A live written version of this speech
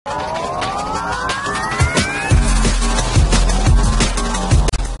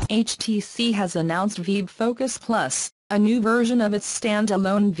HTC has announced Vive Focus Plus, a new version of its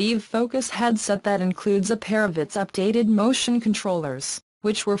standalone Vive Focus headset that includes a pair of its updated motion controllers,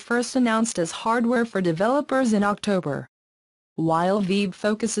 which were first announced as hardware for developers in October. While Vive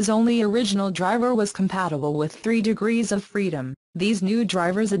Focus's only original driver was compatible with 3 degrees of freedom, these new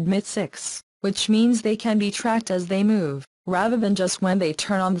drivers admit 6, which means they can be tracked as they move, rather than just when they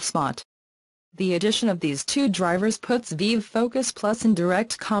turn on the spot. The addition of these 2 drivers puts Vive Focus Plus in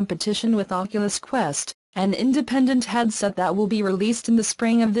direct competition with Oculus Quest, an independent headset that will be released in the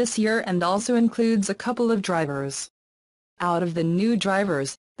spring of this year and also includes a couple of drivers. Out of the new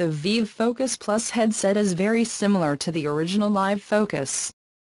drivers, the Vive Focus Plus headset is very similar to the original Live Focus.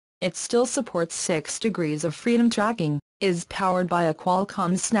 It still supports 6 degrees of freedom tracking, is powered by a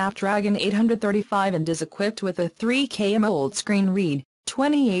Qualcomm Snapdragon 835 and is equipped with a 3K AMOLED screen read,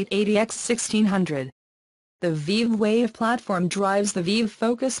 2880x1600. The Vive Wave platform drives the Vive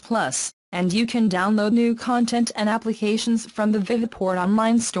Focus Plus, and you can download new content and applications from the Viveport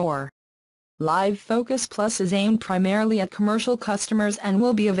online store. Live Focus Plus is aimed primarily at commercial customers and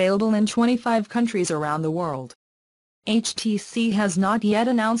will be available in 25 countries around the world. HTC has not yet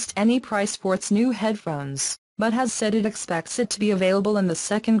announced any price for its new headphones, but has said it expects it to be available in the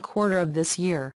second quarter of this year.